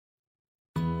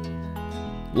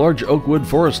Large Oakwood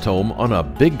Forest home on a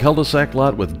big cul-de-sac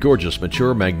lot with gorgeous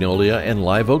mature magnolia and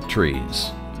live oak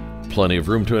trees. Plenty of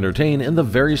room to entertain in the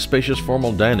very spacious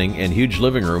formal dining and huge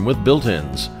living room with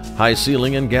built-ins, high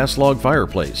ceiling and gas log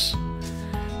fireplace.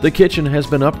 The kitchen has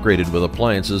been upgraded with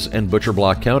appliances and butcher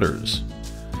block counters.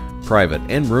 Private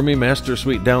and roomy master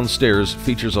suite downstairs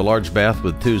features a large bath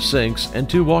with 2 sinks and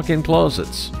 2 walk-in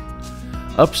closets.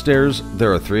 Upstairs,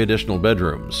 there are 3 additional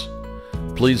bedrooms.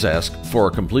 Please ask for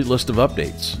a complete list of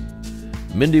updates.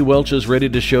 Mindy Welch is ready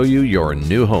to show you your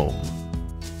new home.